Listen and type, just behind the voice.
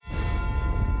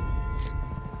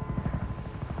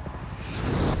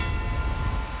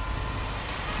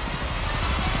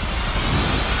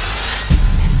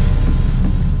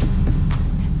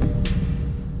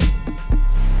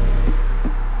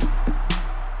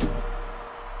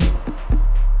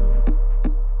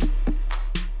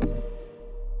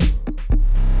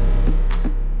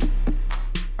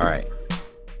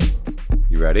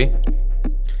ready?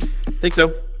 Think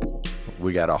so.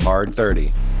 We got a hard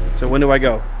 30. So when do I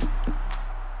go?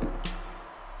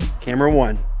 Camera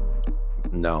 1.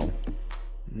 No.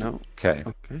 No. Okay.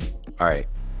 Okay. All right.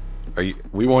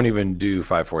 We won't even do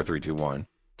 5, 4, 3, 2, 1.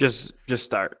 Just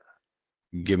start.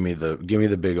 Give me the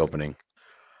big opening.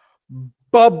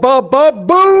 Boom!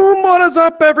 What is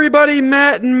up, everybody?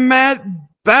 Matt and Matt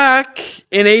back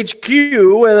in HQ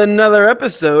with another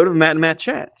episode of Matt and Matt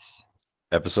Chats.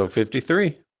 Episode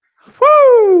 53.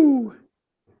 Woo!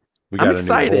 We got I'm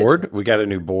excited. New board. We got a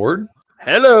new board.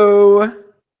 Hello.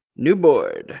 New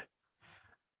board.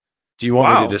 Do you want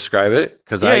me Wow. to describe it?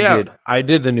 Because Yeah. I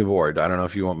did the new board. I don't know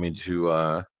if you want me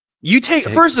to.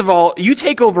 First of all, you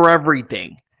take over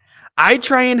everything. I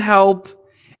try and help,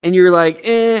 and you're like,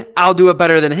 I'll do it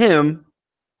better than him.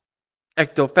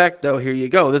 Ecto facto, here you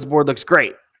go. This board looks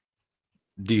great.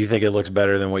 Do you think it looks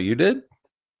better than what you did?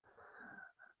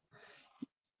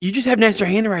 You just have nicer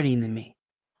handwriting than me.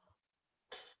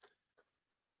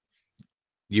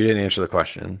 You didn't answer the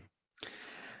question.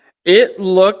 It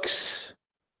looks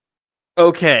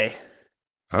okay.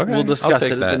 Okay. We'll discuss I'll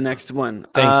take it that. at the next one.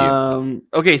 Thank you.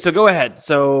 Okay, so go ahead.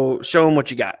 So show them what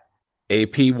you got.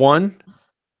 AP1.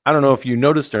 I don't know if you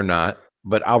noticed or not,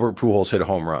 but Albert Pujols hit a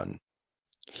home run.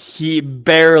 It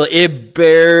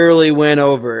barely went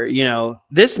over. You know,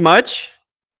 this much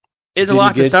is a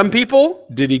lot to some people.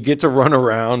 Did he get to run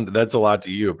around? That's a lot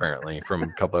to you, apparently, from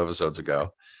a couple episodes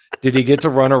ago. Did he get to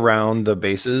run around the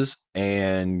bases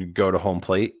and go to home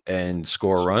plate and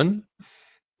score a run?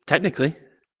 Technically.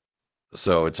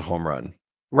 So it's a home run.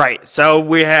 Right. So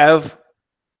we have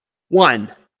 1.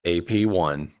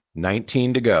 AP1.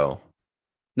 19 to go.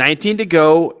 19 to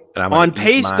go. On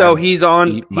pace, though, he's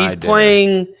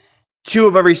playing 2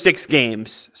 of every 6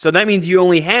 games. So that means you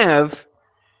only have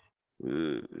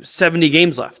 70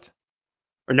 games left.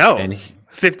 Or no,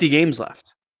 50 games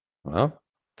left. Well,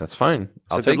 that's fine.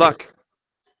 I'll so take good luck.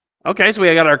 Okay, so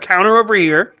we got our counter over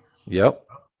here. Yep.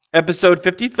 Episode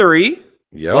 53.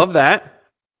 Yep. Love that.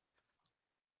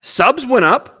 Subs went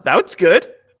up. That's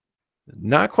good.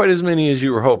 Not quite as many as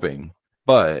you were hoping,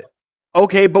 but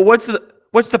okay. But what's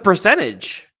the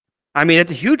percentage? I mean,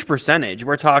 it's a huge percentage.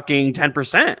 We're talking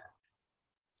 10%.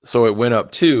 So it went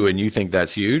up 2, and you think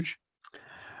that's huge?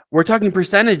 We're talking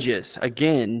percentages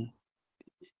again.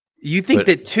 You think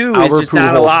that 2 Albert is just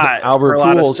not a lot. Albert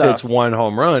Pujols hits 1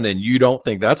 home run, and you don't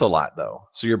think that's a lot, though.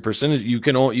 So your percentage, you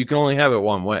can only have it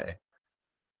one way.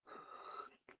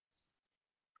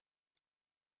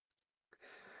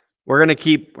 We're gonna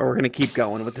keep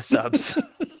going with the subs.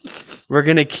 We're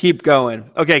gonna keep going.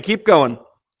 Okay, keep going.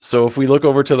 So if we look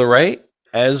over to the right,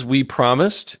 as we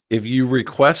promised, if you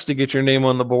request to get your name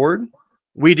on the board,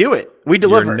 we do it. We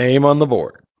deliver. Your name on the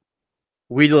board.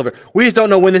 We deliver. We just don't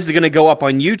know when this is going to go up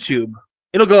on YouTube.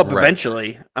 It'll go up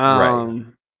eventually. Right.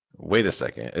 Wait a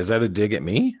second. Is that a dig at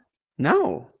me?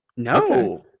 No.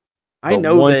 Okay. I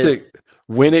know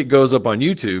when it goes up on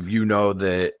YouTube, you know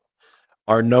that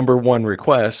our number 1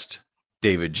 request,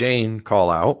 David Jane, call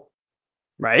out.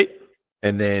 Right.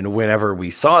 And then whenever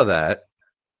we saw that,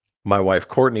 my wife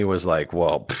Courtney was like,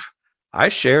 well, I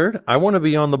shared. I want to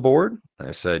be on the board. I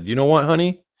said, you know what,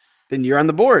 honey? Then you're on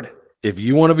the board. If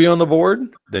you want to be on the board,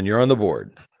 then you're on the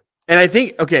board. And I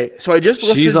think, okay, so I just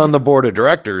listened. She's on the board of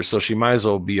directors, so she might as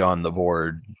well be on the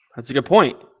board. That's a good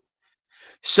point.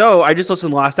 So I just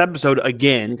listened to the last episode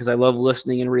again because I love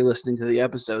listening and re-listening to the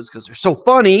episodes because they're so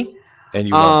funny. And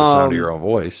you love the sound of your own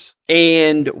voice.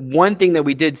 And one thing that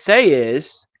we did say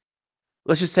is,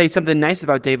 let's just say something nice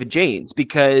about David Janes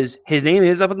because his name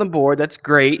is up on the board. That's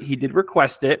great. He did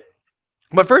request it.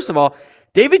 But first of all,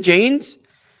 David Janes,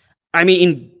 I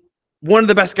mean, one of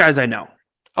the best guys I know.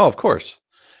 Oh, of course.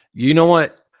 You know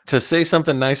what? To say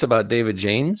something nice about David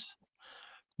Janes,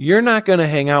 you're not going to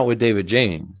hang out with David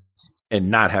Janes and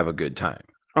not have a good time.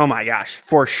 Oh, my gosh.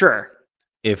 For sure.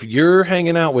 If you're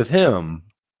hanging out with him,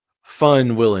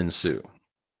 fun will ensue.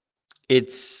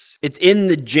 It's in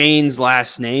the Janes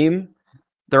last name.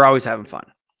 They're always having fun.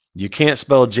 You can't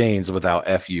spell Janes without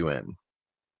F-U-N.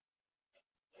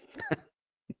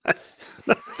 That's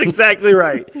exactly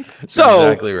right. So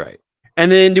exactly right. And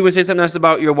then do we say something else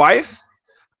about your wife?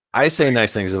 I say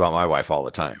nice things about my wife all the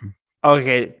time.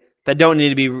 Okay, that don't need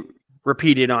to be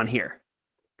repeated on here.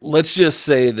 Let's just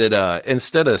say that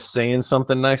instead of saying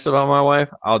something nice about my wife,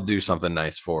 I'll do something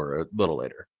nice for her a little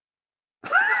later.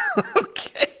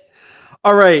 Okay.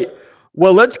 All right.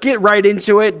 Well, let's get right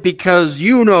into it because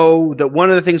you know that one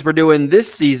of the things we're doing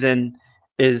this season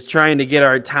is trying to get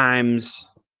our times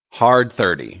hard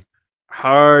 30.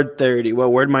 Hard 30. Well,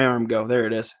 where'd my arm go? There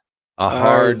it is. A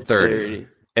hard 30.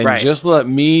 And right. Just let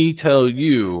me tell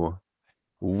you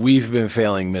we've been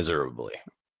failing miserably.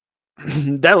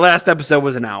 That last episode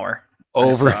was an hour.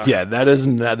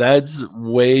 That's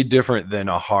way different than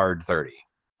a hard 30.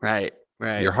 Right.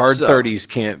 Your hard 30s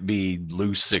can't be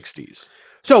loose 60s.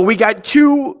 So we got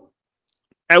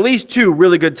at least two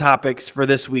really good topics for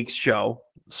this week's show.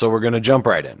 So we're going to jump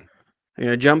right in. I'm going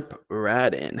to jump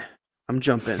right in. I'm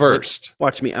jumping. First.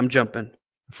 Watch me. I'm jumping.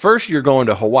 First, you're going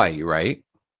to Hawaii, right?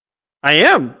 I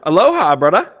am. Aloha,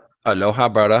 brother. Aloha,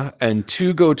 brother. And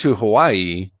to go to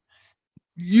Hawaii,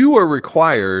 you are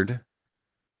required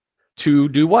to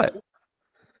do what?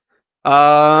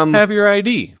 Have your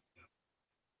ID.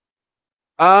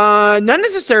 Not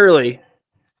necessarily.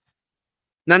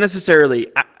 Not necessarily.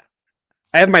 I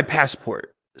have my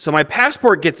passport. So my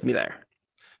passport gets me there.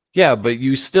 Yeah, but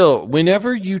you still,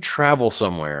 whenever you travel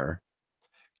somewhere,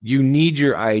 you need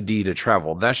your ID to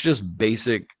travel. That's just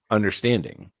basic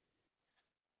understanding.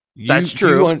 That's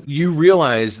true. You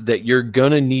realize that you're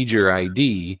going to need your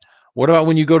ID. What about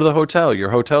when you go to the hotel? Your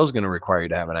hotel is going to require you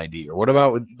to have an ID. Or what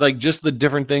about like just the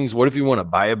different things? What if you want to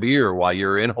buy a beer while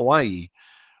you're in Hawaii?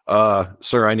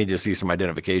 Sir, I need to see some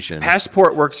identification.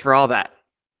 Passport works for all that.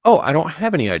 Oh, I don't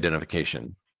have any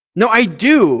identification. No, I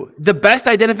do. The best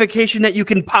identification that you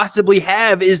can possibly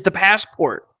have is the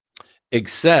passport.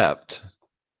 Except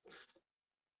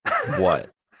what?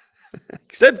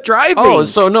 Except driving. Oh,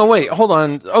 so no, wait, hold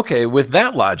on. Okay, with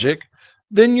that logic,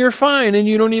 then you're fine and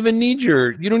you don't even need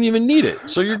it.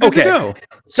 So you're good to go.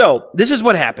 So this is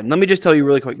what happened. Let me just tell you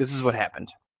really quick. This is what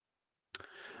happened.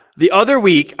 The other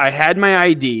week, I had my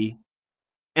ID,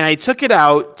 and I took it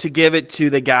out to give it to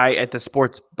the guy at the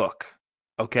sports book.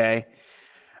 Okay?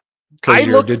 Because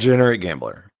you're a degenerate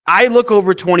gambler. I look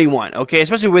over 21, okay?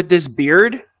 Especially with this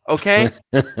beard, okay?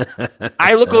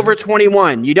 I look over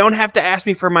 21. You don't have to ask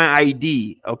me for my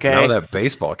ID, okay? Now that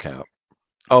baseball cap.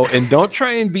 Oh, and don't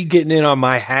try and be getting in on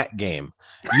my hat game.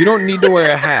 You don't need to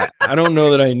wear a hat. I don't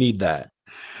know that I need that.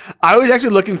 I was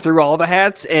actually looking through all the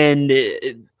hats, and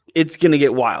it's gonna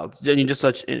get wild. Just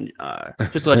to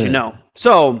let you know.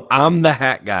 So I'm the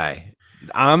hat guy.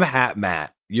 I'm Hat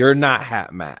Matt. You're not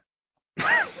Hat Matt.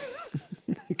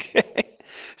 Okay.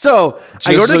 So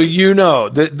so you know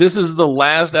that this is the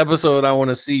last episode I want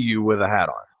to see you with a hat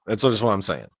on. That's just what I'm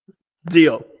saying.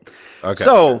 Deal. Okay.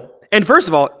 So, and first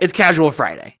of all, it's Casual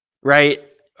Friday, right?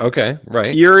 Okay,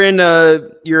 right. You're in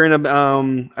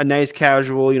a nice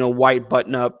casual, white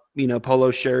button up,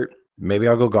 polo shirt. Maybe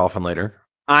I'll go golfing later.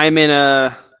 I'm in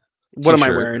a what T-shirt.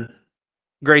 am I wearing?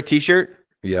 Gray t-shirt?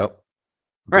 Yep.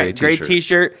 Right, gray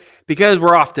t-shirt because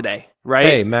we're off today, right?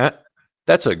 Hey, Matt,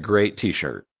 that's a great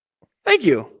t-shirt. Thank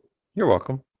you. You're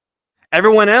welcome.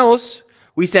 Everyone else,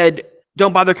 we said,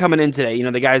 don't bother coming in today.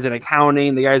 The guys in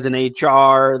accounting, the guys in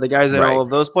HR, the guys in all of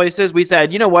those places. We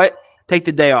said, you know what? Take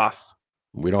the day off.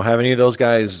 We don't have any of those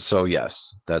guys, so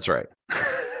yes, that's right.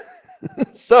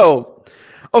 So,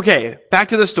 okay, back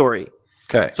to the story.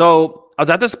 Okay. So I was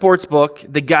at the sports book.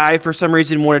 The guy, for some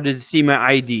reason, wanted to see my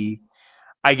ID.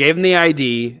 I gave him the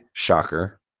ID.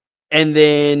 Shocker. And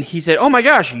then he said, oh my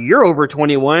gosh, you're over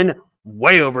 21.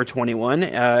 Way over 21,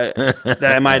 that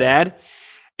I might add.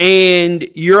 And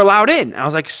you're allowed in. I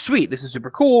was like, sweet, this is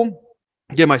super cool.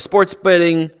 Did my sports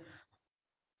betting.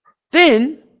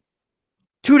 Then,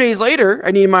 2 days later,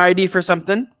 I needed my ID for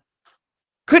something.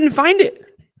 Couldn't find it.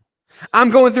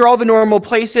 I'm going through all the normal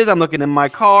places. I'm looking in my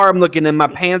car. I'm looking in my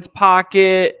pants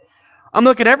pocket. I'm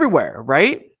looking everywhere,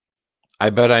 right? I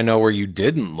bet I know where you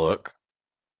didn't look.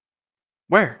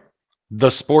 Where? The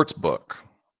sports book.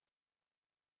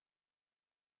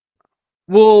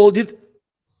 Well,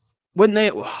 wouldn't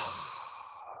they?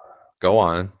 Go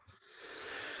on.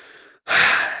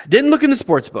 Didn't look in the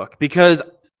sports book because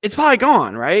it's probably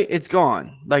gone, right? It's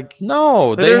gone. Like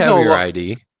no, they have your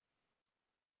ID.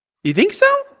 You think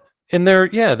so? And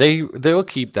they'll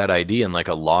keep that ID in like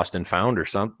a lost and found or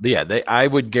something. Yeah, I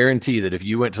would guarantee that if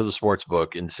you went to the sports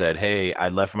book and said, "Hey, I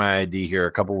left my ID here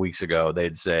a couple weeks ago,"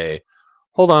 they'd say,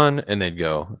 "Hold on," and they'd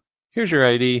go, "Here's your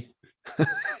ID."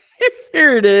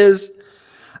 Here it is.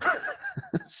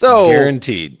 So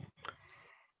guaranteed.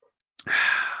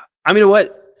 I mean,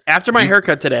 what? After my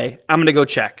haircut today, I'm gonna go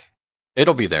check.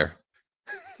 It'll be there.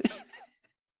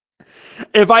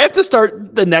 If I have to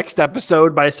start the next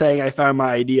episode by saying I found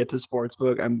my ID at the sports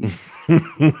book, I'm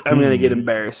gonna get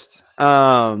embarrassed.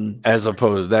 As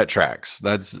opposed, that tracks.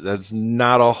 That's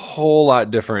not a whole lot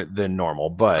different than normal,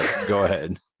 but go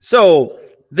ahead. So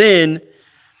then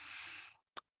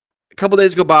a couple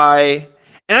days go by.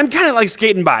 And I'm kind of like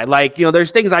skating by. Like,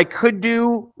 there's things I could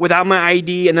do without my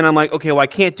ID. And then I'm like, okay, well, I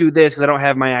can't do this because I don't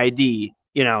have my ID.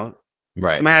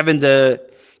 Right. I'm having to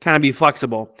kind of be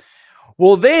flexible.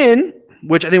 Well, then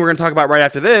which I think we're going to talk about right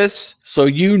after this. So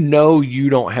you know you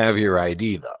don't have your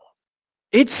ID though.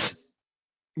 It's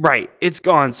right. It's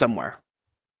gone somewhere.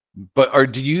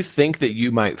 But do you think that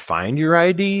you might find your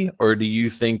ID, or do you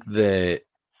think that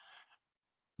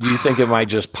it might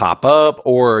just pop up,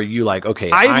 or are you like,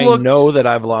 okay, I know that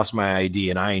I've lost my ID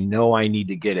and I know I need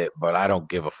to get it, but I don't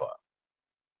give a fuck.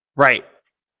 Right.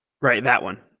 That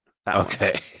one.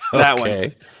 Okay. That okay.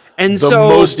 one. And the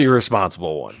most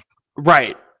irresponsible one.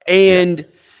 Right. And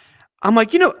I'm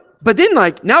like, but then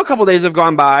like now a couple of days have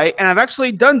gone by and I've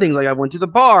actually done things like I went to the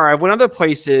bar, I've went other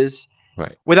places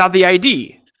without the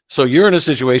ID. So you're in a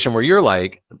situation where you're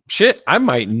like, shit, I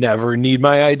might never need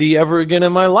my ID ever again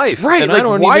in my life. Right. And like, I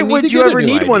don't why even would you ever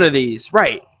need one of these?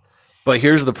 Right. But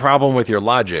here's the problem with your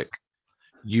logic.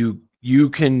 You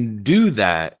can do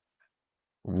that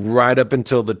right up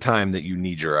until the time that you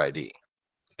need your ID.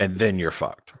 And then you're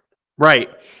fucked. Right.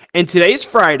 And today's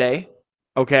Friday.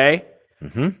 Okay.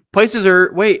 Mm-hmm. Places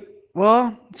are,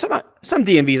 some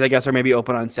DMVs, I guess, are maybe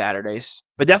open on Saturdays.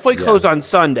 But definitely closed on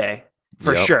Sunday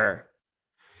for sure.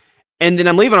 And then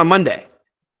I'm leaving on Monday.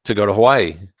 To go to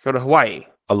Hawaii.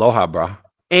 Aloha, bro.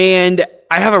 And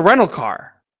I have a rental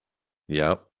car.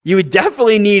 Yep. You would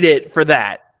definitely need it for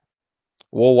that.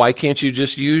 Well, why can't you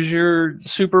just use your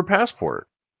super passport?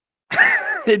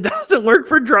 It doesn't work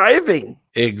for driving.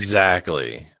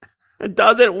 Exactly. It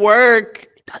doesn't work.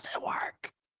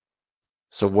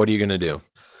 So what are you going to do?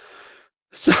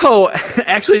 So,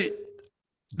 actually,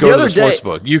 go to the sports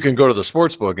book. You can go to the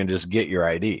sports book and just get your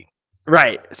ID.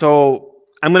 Right. So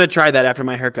I'm going to try that after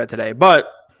my haircut today.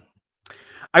 But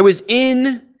I was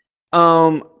in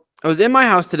my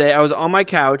house today. I was on my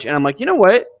couch and I'm like, you know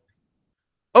what?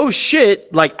 Oh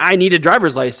shit, like I need a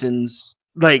driver's license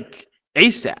like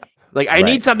ASAP. Like I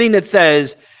need something that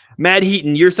says, Matt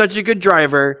Heaton, you're such a good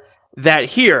driver that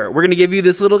here, we're going to give you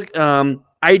this little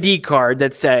ID card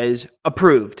that says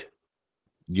approved.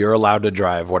 You're allowed to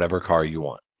drive whatever car you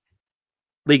want.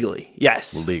 Legally.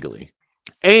 Yes. Legally.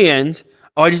 And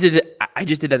I just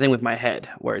did that thing with my head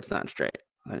where it's not straight.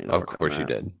 Of course you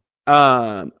did.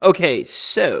 Okay,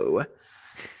 so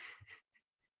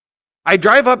I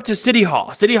drive up to City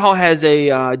Hall. City Hall has a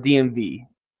DMV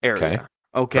area.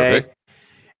 Okay.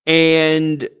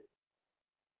 And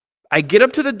I get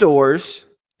up to the doors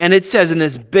and it says in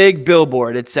this big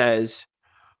billboard, it says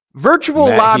virtual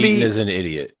Matt lobby Heaton is an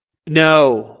idiot.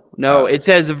 No. It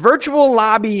says virtual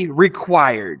lobby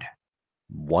required.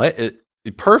 What?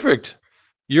 Perfect.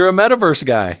 You're a metaverse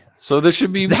guy, so this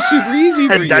should be super easy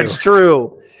for you. That's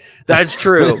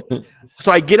true.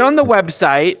 So I get on the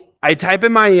website, I type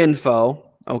in my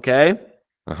info,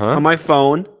 on my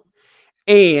phone,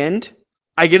 and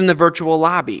I get in the virtual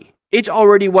lobby. It's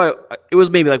already it was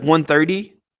maybe like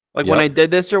 1:30, when I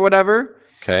did this or whatever.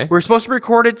 Okay. We're supposed to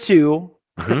record it too.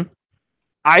 Mm-hmm.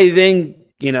 I then,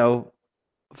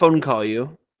 phone call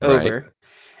you over.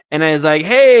 And I was like,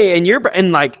 hey,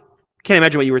 and like, can't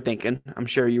imagine what you were thinking. I'm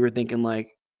sure you were thinking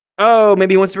like, oh,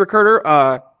 maybe he wants to record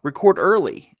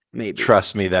early, maybe.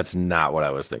 Trust me, that's not what I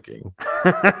was thinking.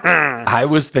 I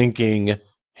was thinking,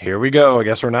 here we go. I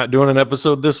guess we're not doing an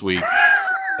episode this week.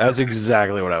 That's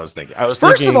exactly what I was thinking.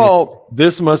 First of all,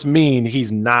 this must mean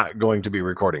he's not going to be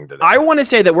recording today. I want to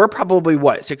say that we're probably,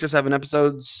 6 or 7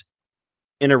 episodes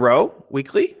in a row,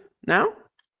 weekly now?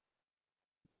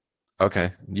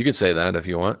 Okay. You can say that if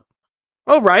you want.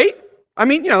 Oh, right. I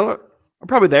mean, we're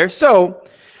probably there. So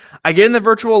I get in the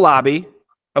virtual lobby.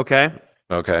 Okay.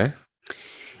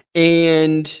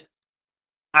 And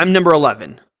I'm number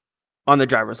 11 on the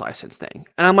driver's license thing.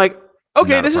 And I'm like,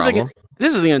 okay, this isn't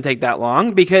going to take that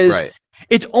long because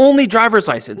it's only driver's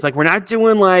license. Like we're not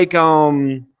doing like,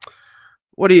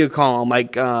 what do you call them?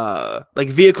 Like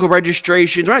vehicle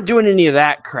registrations. We're not doing any of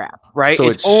that crap, right? So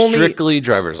it's only strictly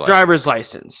driver's license. Driver's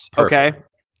license. Perfect. Okay.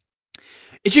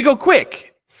 It should go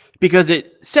quick because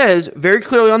it says very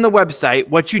clearly on the website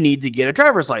what you need to get a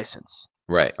driver's license.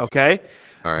 Right. Okay.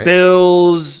 All right.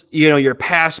 Bills, your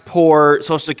passport,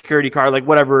 social security card, like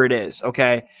whatever it is.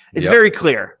 Okay. It's very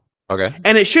clear. Okay.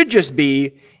 And it should just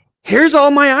be, here's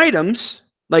all my items.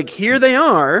 Like here they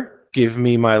are. Give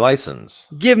me my license.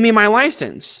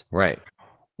 Right.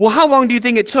 Well, how long do you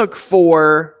think it took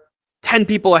for 10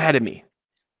 people ahead of me?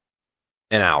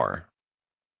 An hour.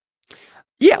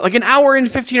 Yeah, like an hour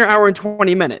and 15 or hour and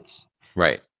 20 minutes.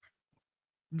 Right.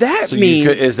 That means...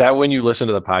 is that when you listen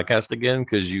to the podcast again?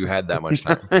 Because you had that much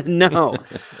time. No.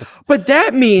 But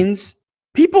that means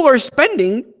people are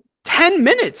spending 10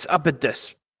 minutes up at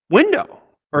this window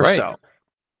or so.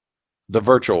 The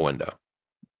virtual window.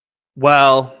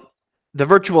 Well, the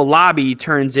virtual lobby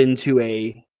turns into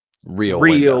a real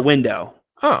window.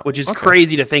 Oh, which is okay.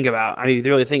 crazy to think about. I mean, if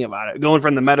you really think about it, going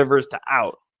from the metaverse to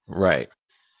out. Right.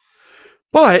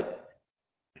 But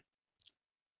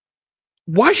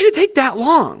why should it take that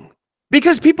long?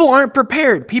 Because people aren't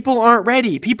prepared. People aren't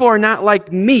ready. People are not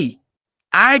like me.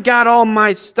 I got all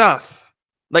my stuff.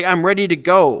 Like, I'm ready to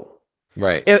go.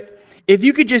 Right. If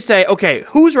you could just say, okay,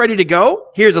 who's ready to go?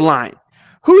 Here's a line.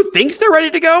 Who thinks they're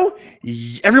ready to go?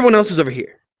 Everyone else is over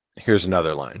here. Here's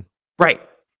another line. Right.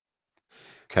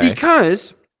 Okay.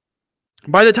 Because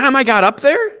by the time I got up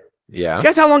there, Yeah.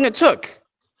 guess how long it took?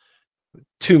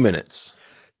 2 minutes.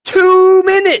 2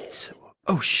 minutes.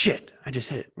 Oh, shit. I just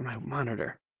hit it with my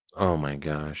monitor. Oh my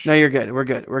gosh. No, you're good. We're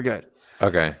good. We're good.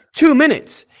 Okay. 2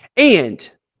 minutes. And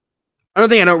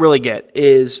another thing I don't really get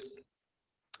is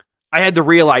I had the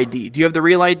Real ID. Do you have the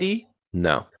Real ID?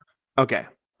 No. Okay.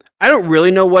 I don't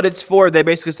really know what it's for. They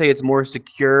basically say it's more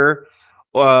secure.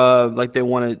 Like they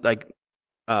want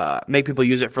to make people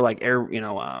use it for like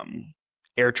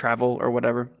air travel or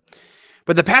whatever.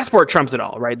 But the passport trumps it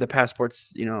all, right? The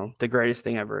passport's, the greatest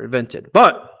thing ever invented.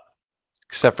 But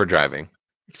Except for driving.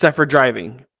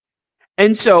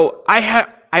 And so I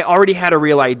already had a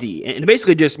Real ID, and it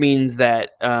basically just means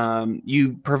that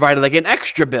you provided like an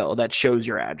extra bill that shows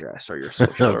your address or your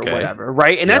social Okay. or whatever,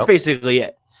 right? And that's Yep. basically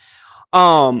it.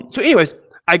 So anyways,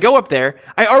 I go up there.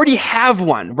 I already have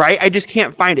one, right? I just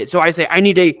can't find it. So I say I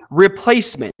need a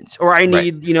replacement, or I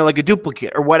need like a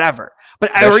duplicate or whatever.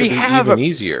 But I That already should be have even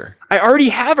easier. I already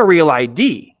have a Real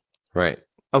ID. Right.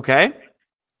 Okay.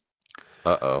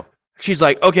 Uh-oh. She's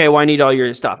like, okay, well, I need all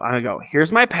your stuff. I'm going to go,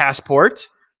 here's my passport.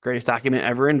 Greatest document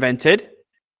ever invented.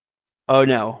 Oh,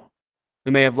 no.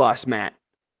 We may have lost Matt.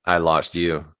 I lost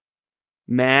you.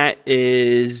 Matt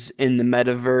is in the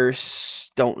metaverse.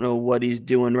 Don't know what he's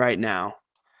doing right now.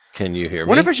 Can you hear me?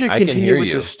 I wonder if I should can continue hear with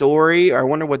you. the story, or I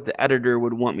wonder what the editor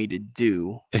would want me to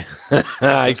do.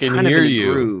 I It's can kind hear of in a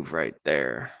you. groove right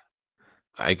there.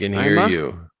 I can hear Ima?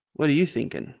 you. What are you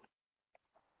thinking?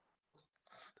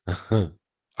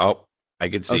 Oh, I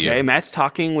can see Okay, you. Matt's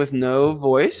talking with no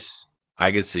voice.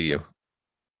 I can see you.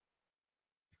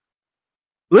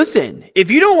 Listen,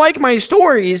 if you don't like my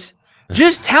stories,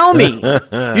 just tell me.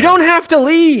 You don't have to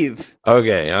leave.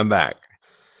 Okay, I'm back.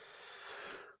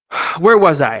 Where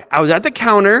was I? I was at the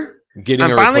counter. Getting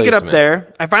I a finally get up replacement.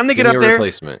 there. I finally get Getting up a there.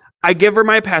 replacement. I give her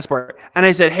my passport. And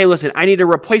I said, hey, listen, I need a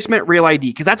replacement Real ID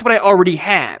because that's what I already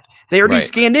have. They already Right.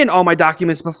 scanned in all my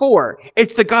documents before.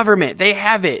 It's the government. They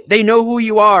have it. They know who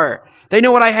you are. They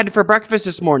know what I had for breakfast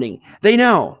this morning. They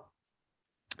know.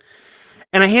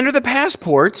 And I hand her the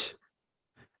passport.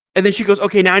 And then she goes,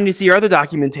 okay, now I need to see your other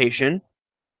documentation.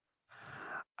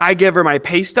 I give her my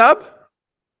pay stub.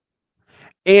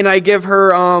 And I give her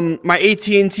my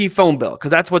AT&T phone bill because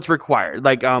that's what's required.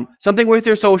 Like something with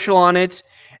your social on it.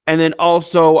 And then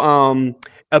also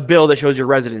a bill that shows your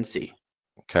residency.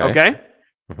 Okay. Okay?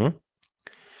 Mhm.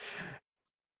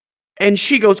 And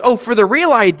she goes, oh, for the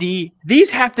Real ID,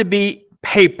 these have to be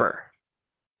paper.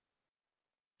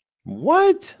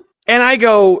 What? And I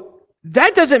go,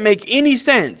 that doesn't make any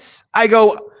sense. I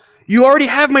go, you already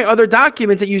have my other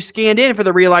documents that you scanned in for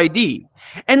the Real ID.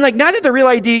 And like, not that the Real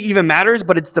ID even matters,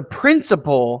 but it's the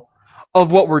principle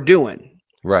of what we're doing.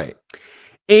 Right.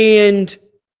 And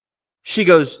she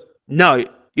goes, no,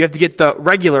 you have to get the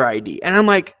regular ID. And I'm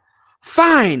like,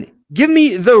 fine, give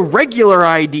me the regular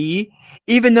ID,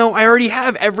 even though I already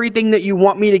have everything that you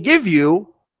want me to give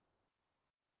you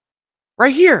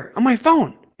right here on my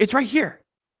phone. It's right here.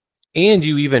 And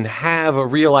you even have a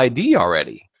Real ID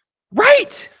already.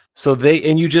 Right. So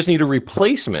and you just need a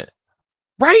replacement.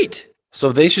 Right.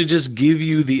 So they should just give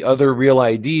you the other Real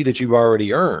ID that you've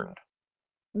already earned.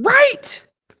 Right.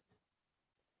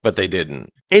 But they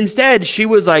didn't. Instead, she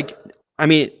was like, I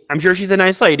mean, I'm sure she's a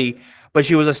nice lady, but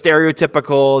she was a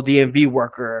stereotypical DMV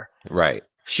worker. Right.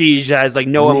 She has like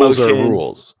no rules emotion. are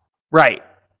rules. Right.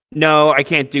 No, I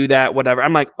can't do that, whatever.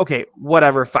 I'm like, okay,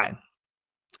 whatever, fine.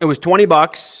 It was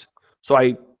 $20. So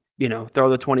I, throw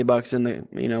the $20 in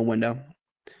the, window.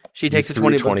 She takes the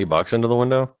 $20 $20 into the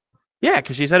window? Yeah,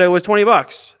 because she said it was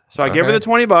 $20. So I give her the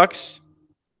 $20.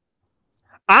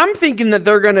 I'm thinking that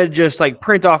they're gonna just like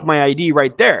print off my ID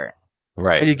right there and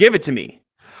Right. just give it to me.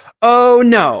 Oh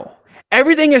no.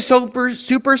 Everything is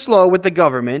super slow with the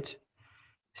government.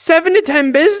 7 to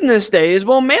 10 business days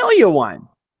will mail you one.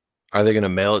 Are they going to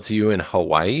mail it to you in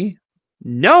Hawaii?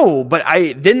 No, but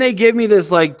then they give me this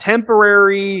like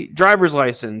temporary driver's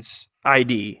license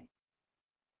ID.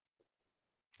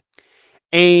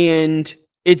 And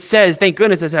it says, thank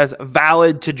goodness it says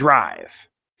valid to drive.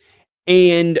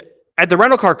 And at the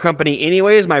rental car company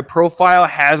anyways, my profile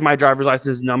has my driver's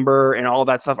license number and all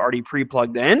that stuff already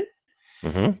pre-plugged in.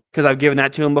 Mm-hmm. because I've given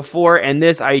that to him before, and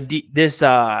this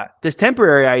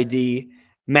temporary ID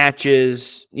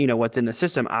matches, what's in the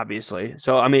system, obviously.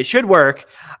 So I mean, it should work.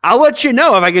 I'll let you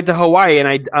know if I get to Hawaii and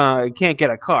I can't get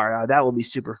a car. That will be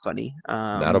super funny.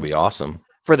 That'll be awesome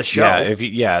for the show.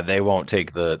 They won't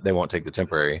take the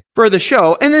temporary for the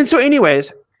show. And then so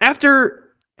anyways,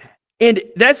 and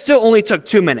that still only took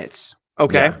 2 minutes.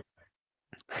 Okay. Yeah.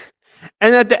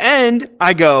 And at the end,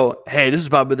 I go, "Hey, this is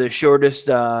probably the shortest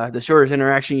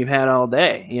interaction you've had all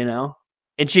day,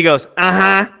 And she goes,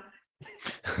 "Uh-huh."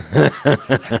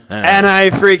 And I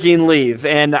freaking leave.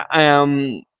 And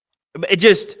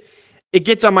it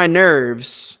gets on my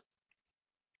nerves.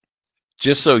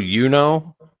 Just so you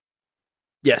know,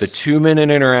 yes, the 2-minute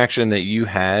interaction that you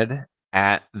had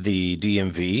at the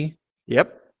DMV,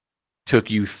 yep,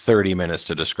 took you 30 minutes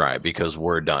to describe because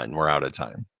we're done. We're out of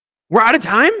time. We're out of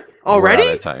time already? We're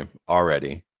out of time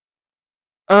already.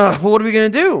 Well, what are we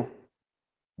going to do?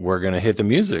 We're going to hit the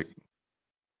music.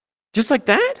 Just like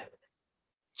that?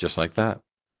 Just like that.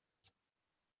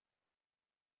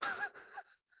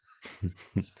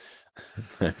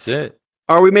 That's it.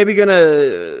 Are we maybe going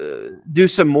to do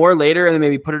some more later and then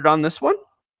maybe put it on this one?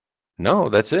 No,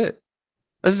 that's it.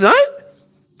 This is it?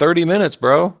 30 minutes,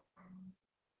 bro.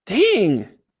 Dang.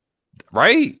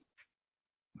 Right?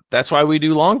 That's why we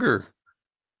do longer.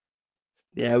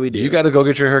 Yeah, we do. You got to go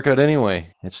get your haircut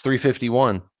anyway. It's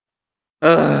 3:51.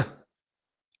 Do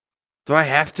I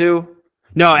have to?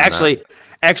 No, actually,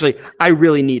 I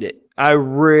really need it. I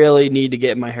really need to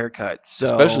get my hair cut. So,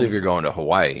 especially if you're going to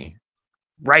Hawaii.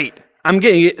 Right. I'm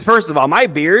getting it. First of all, my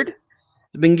beard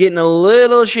has been getting a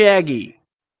little shaggy.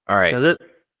 All right. Does it?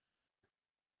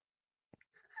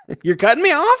 You're cutting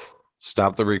me off?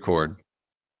 Stop the record.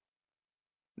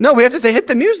 No, we have to say hit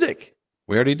the music.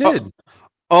 We already did.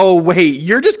 Oh wait,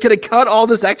 you're just going to cut all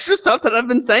this extra stuff that I've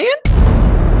been saying?